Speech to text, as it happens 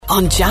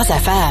On Jazz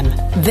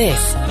FM,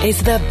 this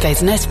is the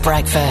Business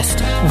Breakfast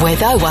with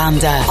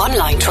Oanda.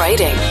 Online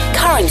trading,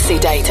 currency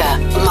data,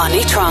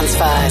 money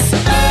transfers.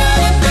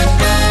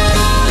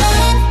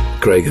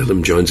 Craig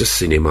Elam joins us,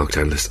 senior market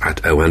analyst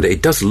at Oanda.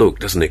 It does look,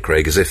 doesn't it,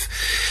 Craig, as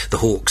if the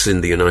hawks in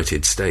the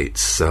United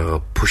States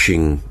are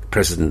pushing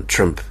President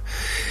Trump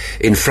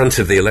in front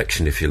of the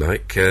election, if you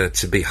like,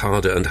 to be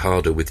harder and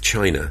harder with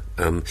China.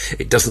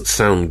 It doesn't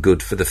sound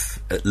good for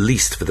at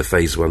least for the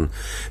phase one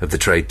of the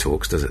trade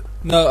talks, does it?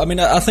 No, I mean,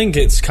 I think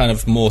it's kind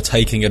of more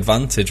taking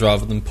advantage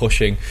rather than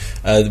pushing,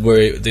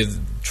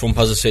 Trump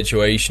has a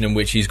situation in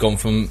which he's gone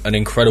from an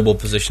incredible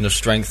position of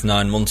strength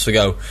 9 months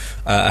ago,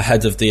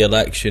 ahead of the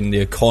election. The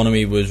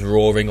economy was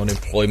roaring,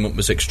 unemployment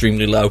was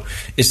extremely low.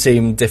 It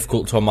seemed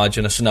difficult to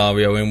imagine a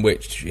scenario in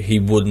which he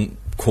wouldn't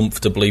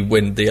comfortably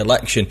win the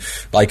election.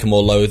 Like him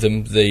or loathe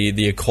him,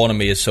 the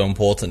economy is so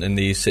important in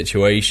these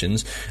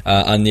situations,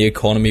 and the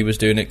economy was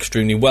doing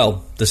extremely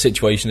well. The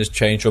situation has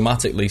changed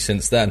dramatically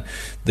since then.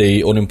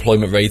 The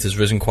unemployment rate has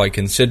risen quite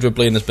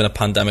considerably, and there's been a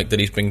pandemic that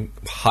he's been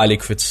highly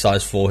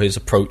criticised for his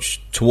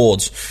approach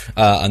towards,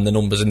 and the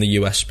numbers in the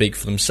US speak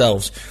for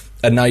themselves.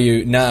 And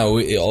now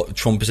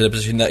Trump is in a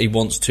position that he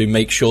wants to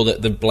make sure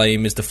that the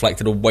blame is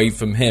deflected away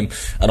from him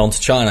and onto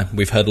China.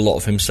 We've heard a lot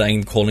of him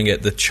calling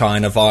it the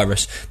China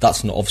virus.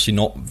 That's obviously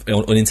not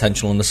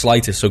unintentional in the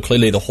slightest. So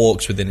clearly the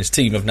hawks within his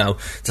team have now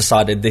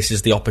decided this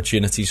is the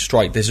opportunity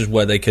strike. This is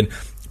where they can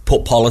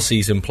put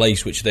policies in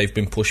place which they've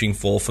been pushing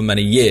for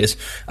many years,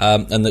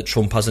 and that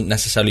Trump hasn't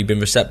necessarily been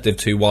receptive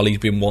to while he's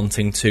been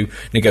wanting to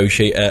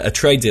negotiate a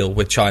trade deal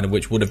with China,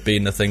 which would have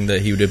been the thing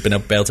that he would have been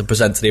able to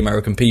present to the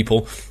American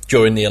people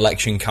during the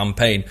election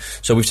campaign.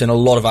 So we've seen a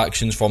lot of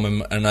actions from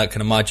him, and I can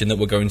imagine that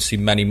we're going to see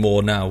many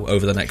more now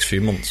over the next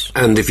few months.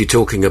 And if you're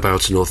talking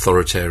about an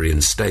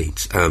authoritarian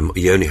state,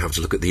 you only have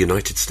to look at the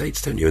United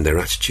States, don't you, and their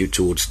attitude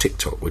towards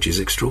TikTok, which is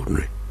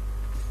extraordinary.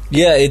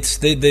 Yeah, it's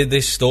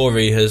this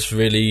story has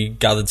really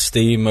gathered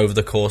steam over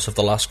the course of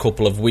the last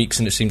couple of weeks,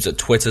 and it seems that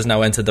Twitter's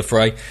now entered the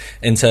fray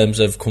in terms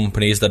of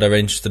companies that are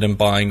interested in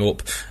buying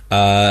up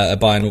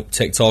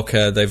TikTok.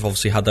 They've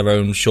obviously had their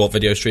own short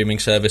video streaming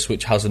service,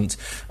 which hasn't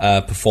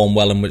performed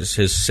well and which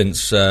has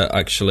since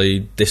actually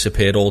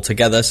disappeared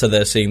altogether. So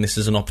they're seeing this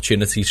as an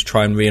opportunity to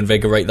try and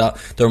reinvigorate that.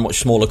 They're a much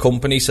smaller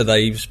company, so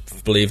they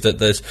believe that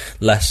there's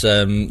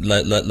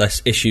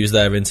less issues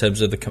there in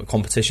terms of the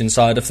competition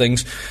side of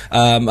things,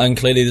 and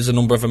clearly there's a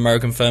number of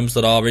American firms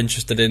that are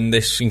interested in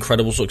this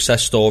incredible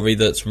success story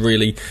that's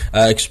really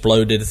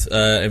exploded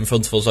in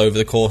front of us over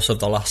the course of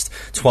the last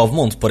 12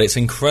 months. But it's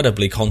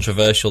incredibly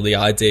controversial, the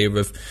idea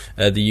of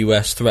the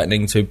US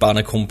threatening to ban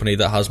a company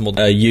that has more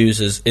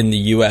users in the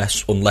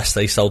US unless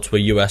they sell to a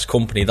US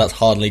company. That's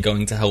hardly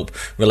going to help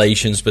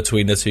relations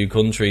between the two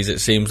countries. It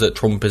seems that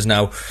Trump is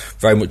now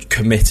very much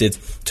committed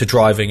to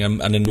driving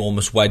an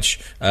enormous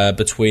wedge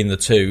between the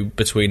two,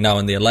 between now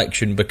and the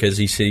election, because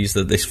he sees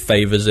that this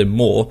favours him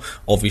more,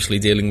 obviously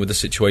dealing with the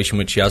situation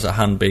which he has at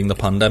hand, being the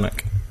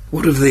pandemic.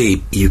 What of the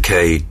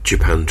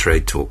UK-Japan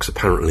trade talks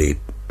apparently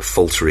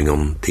faltering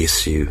on the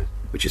issue,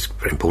 which is a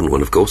very important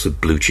one, of course, of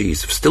blue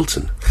cheese, of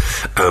Stilton?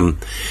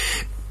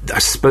 I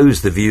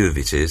suppose the view of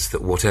it is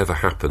that whatever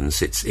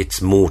happens,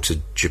 it's more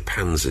to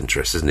Japan's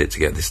interest, isn't it, to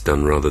get this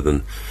done rather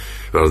than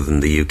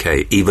the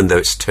UK, even though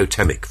it's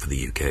totemic for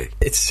the UK.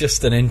 It's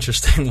just an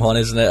interesting one,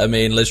 isn't it? I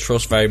mean, Liz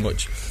Truss very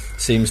much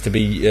seems to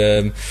be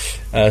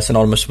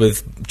synonymous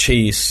with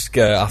cheese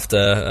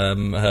after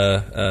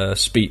her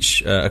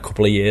speech a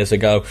couple of years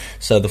ago.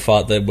 So the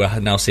fact that we're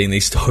now seeing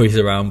these stories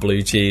around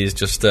blue cheese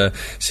just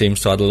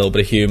seems to add a little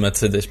bit of humour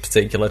to this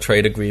particular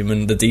trade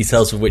agreement, the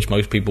details of which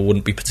most people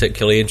wouldn't be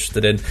particularly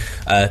interested in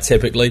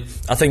typically.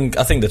 I think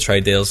the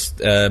trade deal's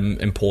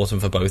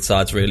important for both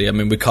sides, really. I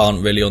mean, we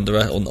can't really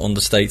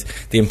understate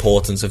the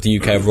importance of the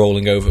UK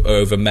rolling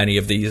over many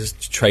of these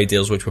trade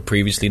deals which were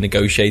previously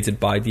negotiated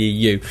by the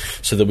EU,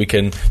 so that we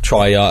can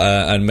try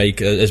and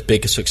make as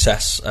big a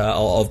success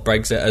of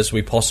Brexit as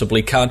we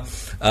possibly can.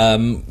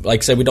 Like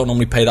I said, we don't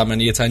normally pay that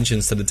many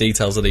attentions to the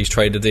details of these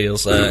trader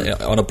deals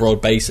on a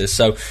broad basis,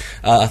 so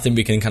I think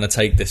we can kind of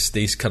take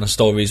these kind of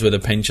stories with a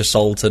pinch of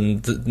salt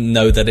and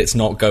know that it's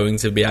not going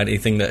to be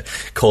anything that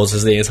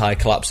causes the entire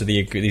collapse of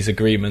these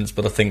agreements.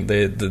 But I think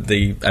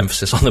the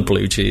emphasis on the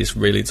blue cheese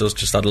really does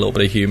just add a little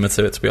bit of humour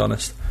to it, to be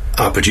honest.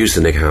 Our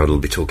producer Nick Howard will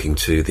be talking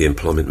to the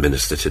Employment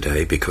Minister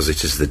today, because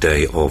it is the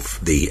day of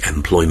the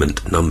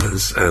employment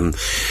numbers, and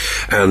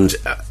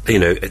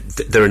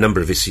there are a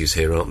number of issues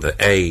here, aren't there?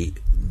 A,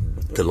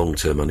 the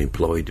long-term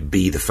unemployed.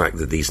 B, the fact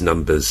that these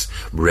numbers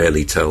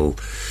rarely tell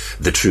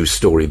the true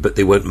story, but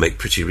they won't make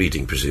pretty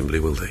reading, presumably,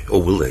 will they?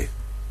 Or will they?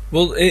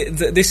 Well,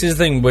 this is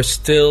the thing. We're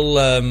still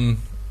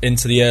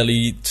into the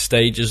early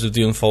stages of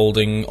the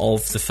unfolding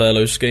of the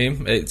furlough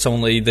scheme. It's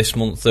only this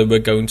month that we're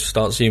going to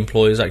start to see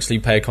employers actually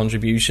pay a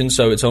contribution,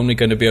 so it's only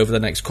going to be over the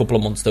next couple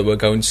of months that we're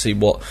going to see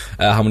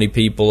how many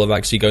people are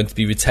actually going to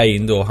be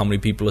retained, or how many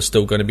people are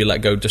still going to be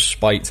let go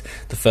despite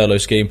the furlough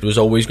scheme. It was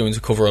always going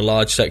to cover a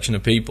large section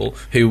of people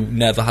who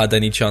never had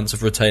any chance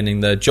of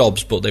retaining their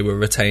jobs, but they were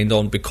retained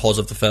on because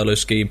of the furlough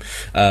scheme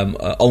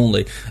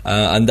only,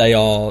 and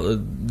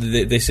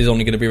this is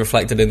only going to be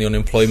reflected in the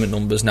unemployment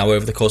numbers now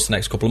over the course of the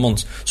next couple of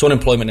months. So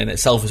unemployment in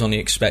itself is only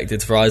expected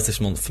to rise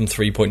this month from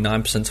 3.9%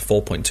 to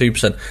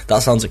 4.2%. That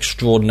sounds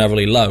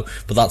extraordinarily low,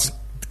 but that's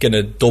going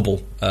to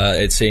double,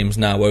 it seems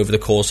now, over the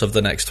course of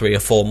the next 3 or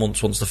 4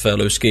 months once the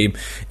furlough scheme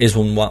is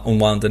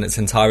unwound in its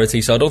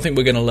entirety. So I don't think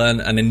we're going to learn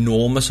an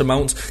enormous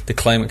amount. The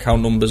claimant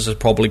count numbers are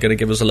probably going to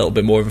give us a little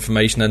bit more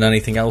information than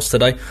anything else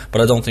today,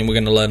 but I don't think we're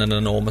going to learn an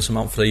enormous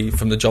amount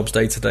from the jobs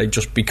day today,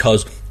 just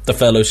because the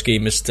furlough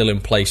scheme is still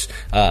in place,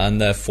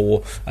 and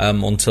therefore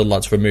until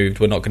that's removed,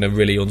 we're not going to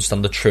really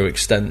understand the true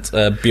extent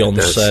beyond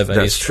the surveys.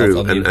 That's true,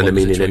 and I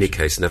mean, in any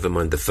case, never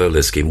mind the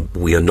furlough scheme,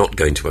 we are not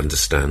going to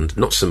understand,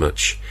 not so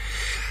much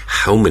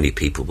how many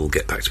people will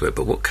get back to work,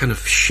 but what kind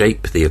of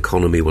shape the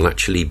economy will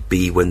actually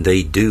be when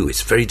they do.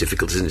 It's very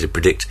difficult, isn't it, to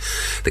predict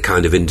the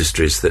kind of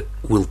industries that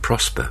will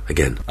prosper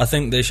again. I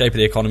think the shape of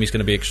the economy is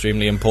going to be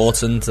extremely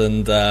important,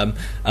 and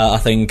I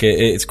think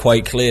it's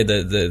quite clear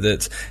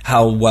that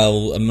how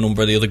well a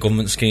number of the other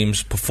government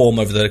schemes perform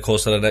over the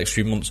course of the next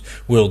few months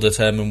will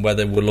determine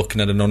whether we're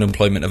looking at an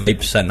unemployment of 8%,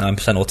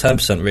 9% or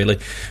 10% really.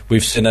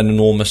 We've seen an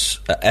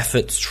enormous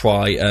effort to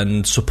try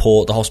and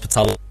support the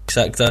hospitality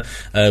sector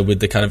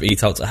with the kind of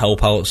Eat Out to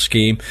Help Out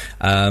scheme,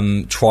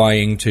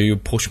 trying to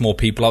push more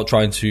people out,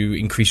 trying to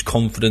increase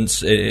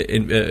confidence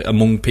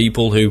among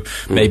people who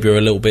maybe are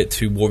a little bit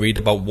too worried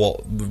about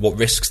what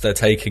risks they're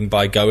taking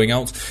by going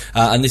out,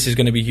 and this is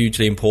going to be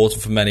hugely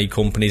important for many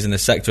companies in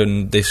this sector,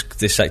 and this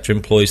sector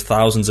employs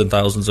thousands and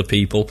thousands of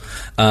people,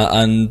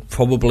 and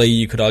probably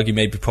you could argue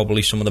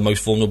probably some of the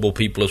most vulnerable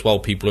people as well,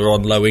 people who are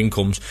on low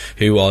incomes,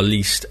 who are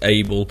least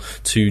able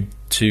to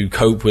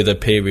cope with a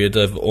period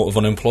of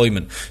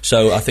unemployment.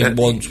 So I think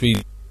once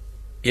we...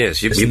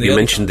 Yes, you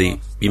mentioned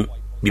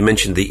you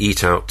mentioned the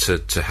Eat Out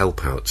to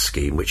Help Out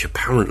scheme, which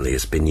apparently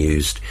has been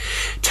used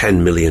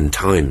 10 million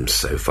times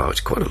so far.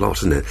 It's quite a lot,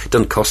 isn't it? It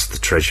doesn't cost the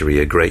Treasury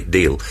a great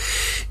deal.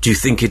 Do you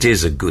think it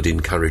is a good,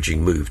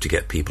 encouraging move to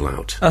get people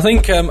out? I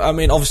think,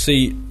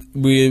 obviously,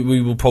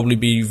 we will probably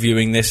be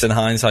viewing this in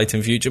hindsight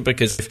in future,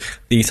 because if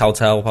the Eat Out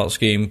to Help Out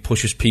scheme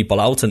pushes people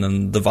out and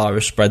then the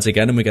virus spreads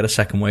again and we get a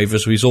second wave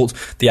as a result,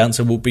 the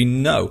answer will be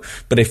no.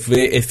 But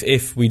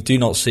if we do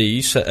not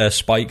see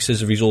spikes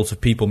as a result of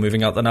people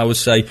moving out, then I would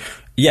say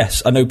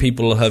yes. I know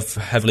people have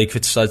heavily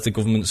criticised the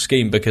government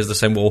scheme because they're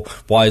saying, well,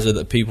 why is it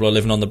that people are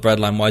living on the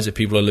breadline? Why is it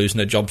people are losing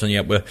their jobs, and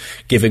yet we're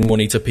giving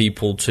money to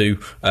people to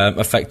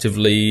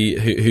effectively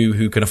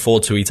who can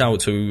afford to eat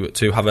out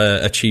to have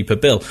a cheaper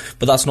bill?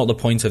 But that's not the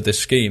point of this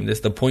scheme.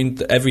 The point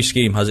that every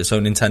scheme has its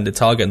own intended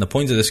target, and the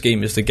point of the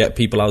scheme is to get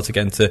people out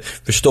again, to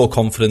restore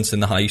confidence in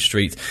the high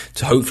street,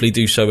 to hopefully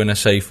do so in a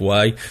safe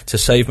way, to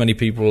save many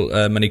people,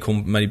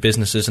 many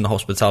businesses in the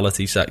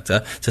hospitality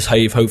sector, to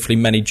save hopefully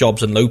many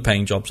jobs and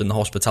low-paying jobs in the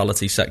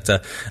hospitality sector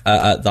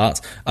at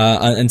that,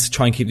 and to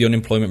try and keep the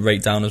unemployment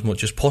rate down as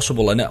much as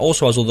possible. And it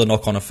also has other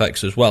knock-on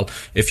effects as well.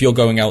 If you're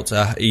going out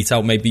to eat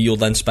out, maybe you'll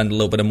then spend a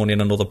little bit of money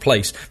in another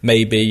place.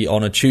 Maybe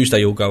on a Tuesday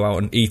you'll go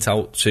out and eat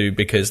out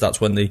because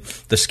that's when the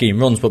scheme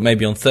runs, but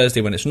maybe on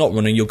Thursday when it's not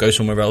running, you'll go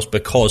somewhere else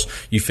because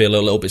you feel a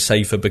little bit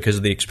safer because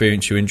of the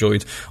experience you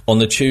enjoyed on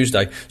the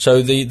Tuesday.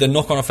 So the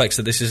knock-on effects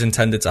that this is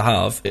intended to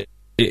have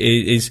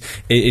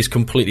is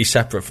completely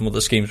separate from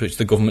other schemes which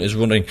the government is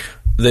running.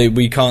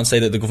 We can't say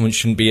that the government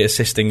shouldn't be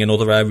assisting in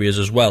other areas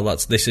as well.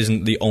 This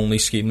isn't the only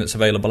scheme that's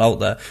available out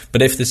there.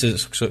 But if this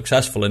is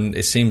successful, and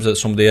it seems that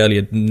some of the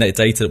earlier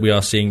data that we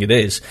are seeing it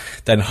is,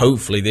 then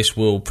hopefully this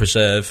will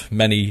preserve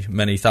many,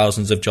 many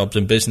thousands of jobs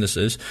and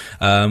businesses,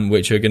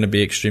 which are going to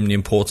be extremely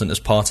important as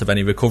part of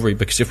any recovery.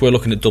 Because if we're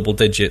looking at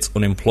double-digit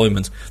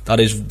unemployment,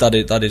 that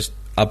is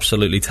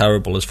absolutely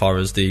terrible as far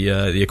as the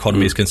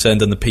economy is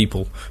concerned, and the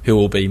people who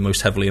will be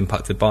most heavily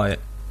impacted by it.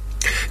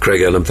 Craig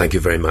Erlam, thank you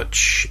very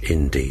much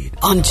indeed.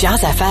 On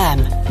Jazz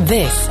FM,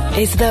 this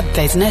is the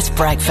Business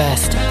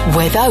Breakfast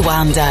with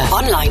Oanda.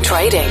 Online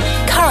trading,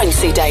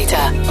 currency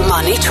data,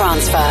 money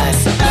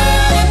transfers.